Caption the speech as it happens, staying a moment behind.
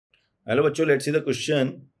Hello bachcho, let's see the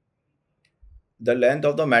question. The length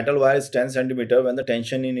of the metal wire is 10 centimeter when the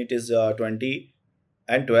tension in it is 20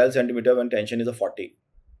 and 12 centimeter when tension is 40.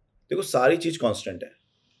 देखो सारी चीज constant है,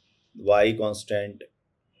 y constant,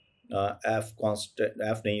 f constant,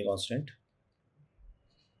 f नहीं constant,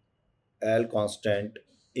 l constant,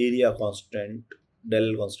 area constant,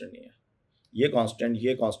 del constant नहीं है, ये constant,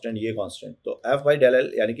 ये constant, ये कांस्टेंट. तो f by del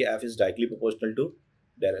l यानी कि f is directly proportional to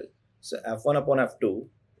del l. So f1 upon f2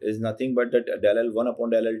 is nothing but that del l 1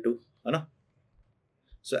 upon del l2 है ना.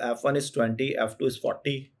 So f1 is 20, f2 is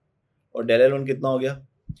 40 और del l1 कितना हो गया.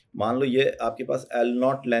 मान लो ये आपके पास l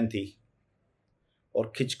नॉट लेंथ थी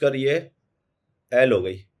और खिंचकर ये l हो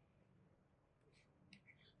गई,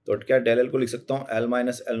 तो क्या del l को लिख सकता हूँ l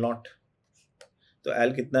माइनस l नॉट. तो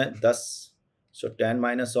l कितना है 10, सो 10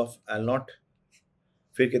 माइनस ऑफ l नॉट,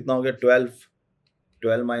 फिर कितना हो गया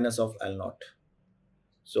 12 minus of l not,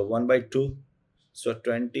 so 1/2, so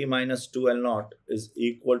 20 minus 2 L naught is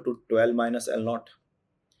equal to 12 minus L naught.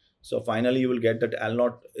 So finally you will get that L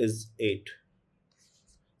naught is 8.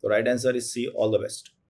 The right answer is C. All the best.